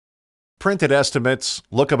Printed estimates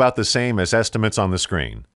look about the same as estimates on the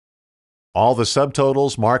screen. All the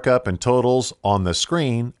subtotals, markup, and totals on the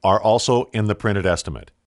screen are also in the printed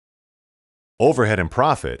estimate. Overhead and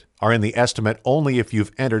profit are in the estimate only if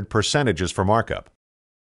you've entered percentages for markup.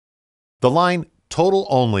 The line Total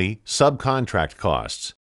Only Subcontract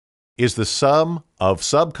Costs is the sum of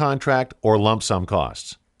subcontract or lump sum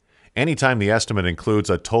costs. Anytime the estimate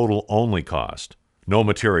includes a total only cost, no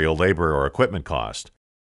material, labor, or equipment cost,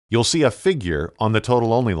 you'll see a figure on the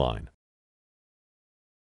total only line.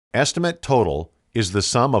 Estimate total is the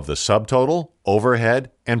sum of the subtotal,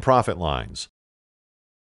 overhead, and profit lines.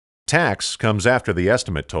 Tax comes after the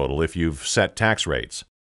estimate total if you've set tax rates.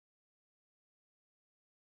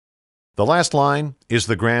 The last line is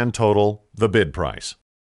the grand total, the bid price.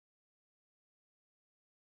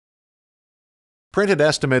 Printed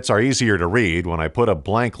estimates are easier to read when I put a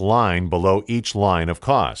blank line below each line of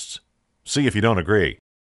costs. See if you don't agree.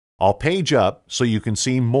 I'll page up so you can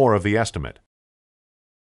see more of the estimate.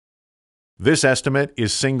 This estimate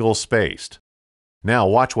is single-spaced. Now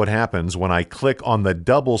watch what happens when I click on the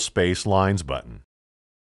double-space lines button.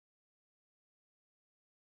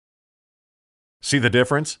 See the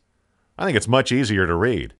difference? I think it's much easier to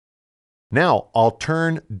read. Now I'll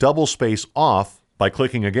turn double-space off by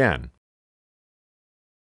clicking again.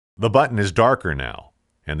 The button is darker now,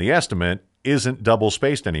 and the estimate isn't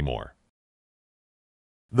double-spaced anymore.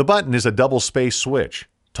 The button is a double-space switch.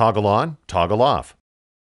 Toggle on, toggle off.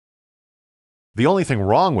 The only thing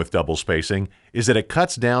wrong with double spacing is that it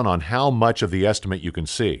cuts down on how much of the estimate you can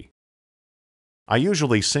see. I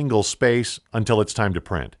usually single space until it's time to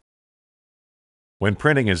print. When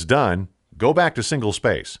printing is done, go back to single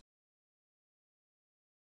space.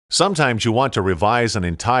 Sometimes you want to revise an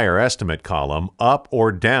entire estimate column up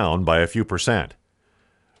or down by a few percent.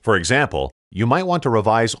 For example, you might want to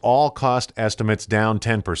revise all cost estimates down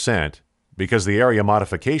 10% because the area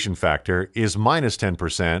modification factor is minus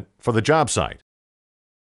 10% for the job site.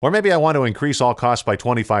 Or maybe I want to increase all costs by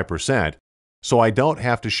 25% so I don't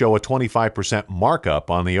have to show a 25%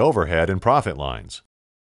 markup on the overhead and profit lines.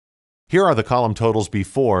 Here are the column totals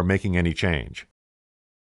before making any change.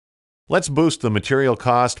 Let's boost the material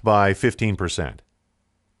cost by 15%.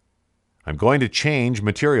 I'm going to change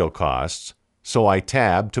material costs, so I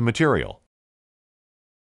tab to Material.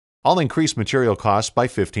 I'll increase material costs by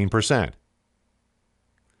 15%.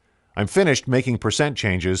 I'm finished making percent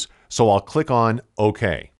changes, so I'll click on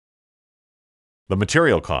OK. The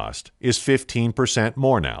material cost is 15%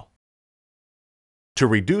 more now. To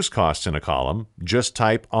reduce costs in a column, just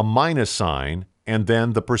type a minus sign and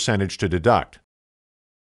then the percentage to deduct.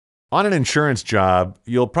 On an insurance job,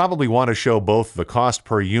 you'll probably want to show both the cost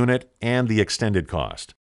per unit and the extended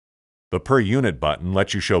cost. The Per Unit button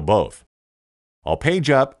lets you show both. I'll page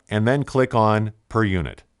up and then click on Per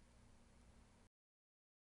Unit.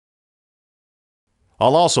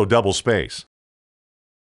 I'll also double space.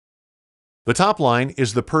 The top line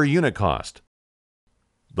is the per unit cost.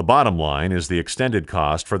 The bottom line is the extended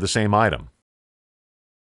cost for the same item.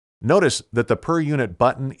 Notice that the per unit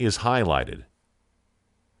button is highlighted.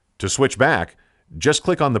 To switch back, just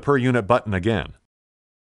click on the per unit button again.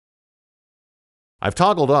 I've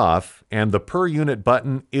toggled off and the per unit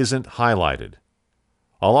button isn't highlighted.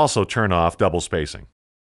 I'll also turn off double spacing.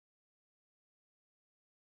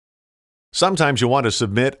 Sometimes you want to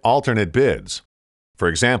submit alternate bids. For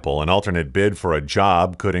example, an alternate bid for a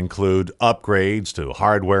job could include upgrades to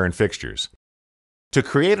hardware and fixtures. To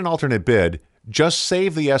create an alternate bid, just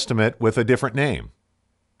save the estimate with a different name.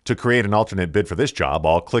 To create an alternate bid for this job,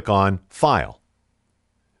 I'll click on File,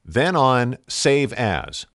 then on Save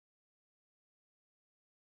As.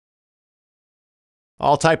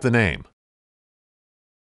 I'll type the name,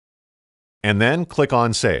 and then click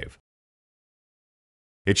on Save.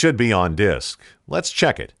 It should be on disk. Let's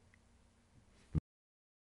check it.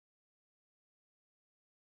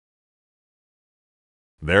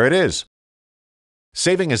 There it is.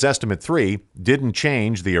 Saving as Estimate 3 didn't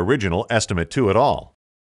change the original Estimate 2 at all.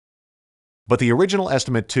 But the original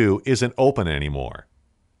Estimate 2 isn't open anymore.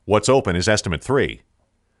 What's open is Estimate 3.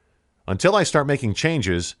 Until I start making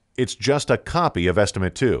changes, it's just a copy of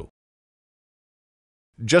Estimate 2.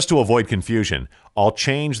 Just to avoid confusion, I'll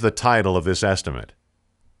change the title of this estimate.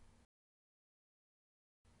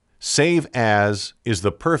 Save As is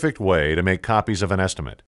the perfect way to make copies of an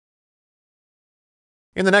estimate.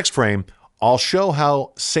 In the next frame, I'll show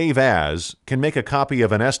how Save As can make a copy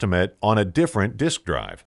of an estimate on a different disk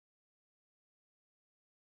drive.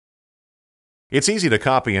 It's easy to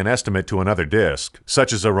copy an estimate to another disk,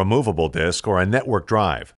 such as a removable disk or a network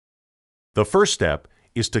drive. The first step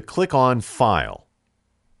is to click on File,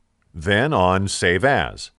 then on Save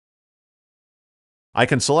As. I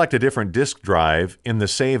can select a different disk drive in the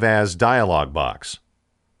Save As dialog box.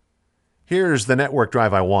 Here's the network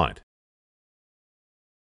drive I want.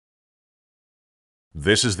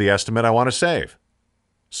 This is the estimate I want to save.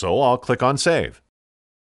 So I'll click on Save.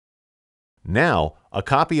 Now, a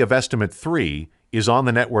copy of Estimate 3 is on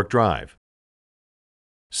the network drive.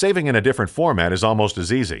 Saving in a different format is almost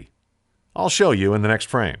as easy. I'll show you in the next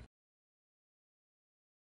frame.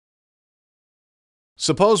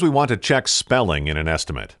 Suppose we want to check spelling in an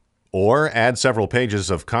estimate, or add several pages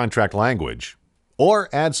of contract language, or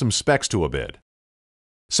add some specs to a bid.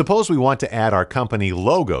 Suppose we want to add our company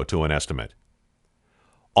logo to an estimate.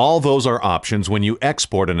 All those are options when you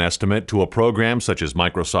export an estimate to a program such as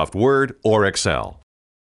Microsoft Word or Excel.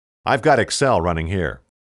 I've got Excel running here.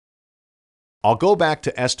 I'll go back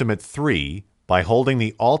to Estimate 3 by holding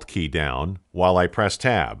the Alt key down while I press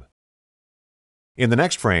Tab. In the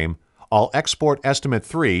next frame, I'll export Estimate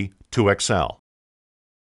 3 to Excel.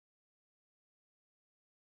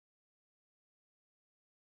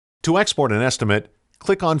 To export an estimate,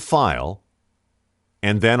 click on File,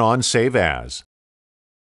 and then on Save As.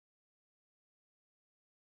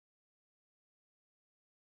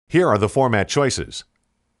 Here are the format choices.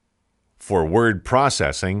 For word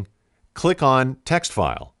processing, click on Text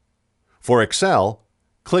File. For Excel,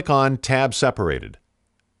 click on Tab Separated.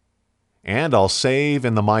 And I'll save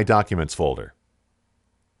in the My Documents folder.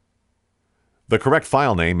 The correct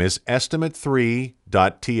file name is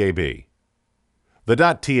estimate3.tab. The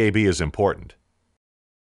 .tab is important.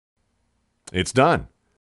 It's done.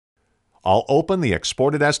 I'll open the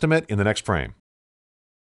exported estimate in the next frame.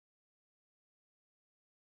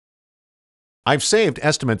 I've saved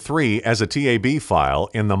Estimate 3 as a TAB file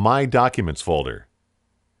in the My Documents folder.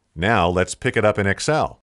 Now let's pick it up in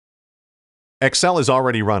Excel. Excel is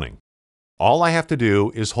already running. All I have to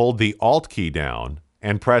do is hold the Alt key down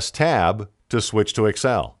and press Tab to switch to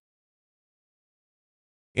Excel.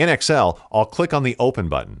 In Excel, I'll click on the Open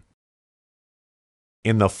button.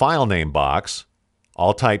 In the File Name box,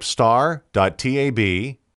 I'll type star.tab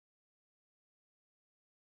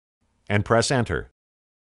and press Enter.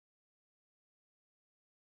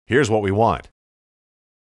 Here's what we want.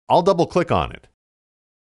 I'll double-click on it.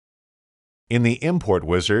 In the Import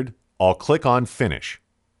wizard, I'll click on Finish.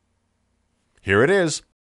 Here it is.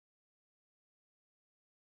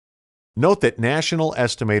 Note that National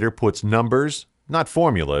Estimator puts numbers, not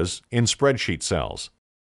formulas, in spreadsheet cells.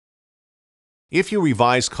 If you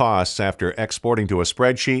revise costs after exporting to a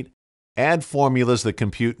spreadsheet, add formulas that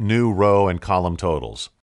compute new row and column totals.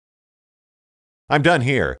 I'm done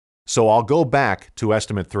here, so I'll go back to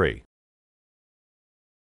Estimate 3.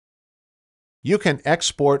 You can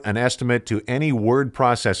export an estimate to any word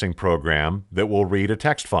processing program that will read a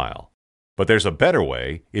text file. But there's a better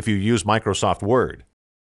way if you use Microsoft Word.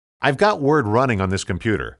 I've got Word running on this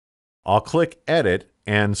computer. I'll click Edit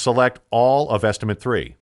and select all of Estimate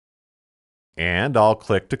 3. And I'll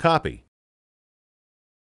click to copy.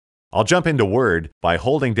 I'll jump into Word by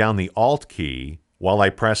holding down the Alt key while I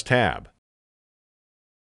press Tab.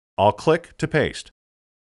 I'll click to paste.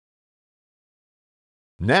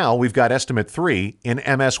 Now we've got Estimate 3 in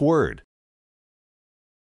MS Word.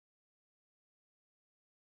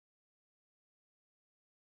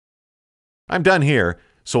 I'm done here,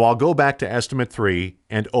 so I'll go back to Estimate 3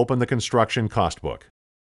 and open the construction cost book.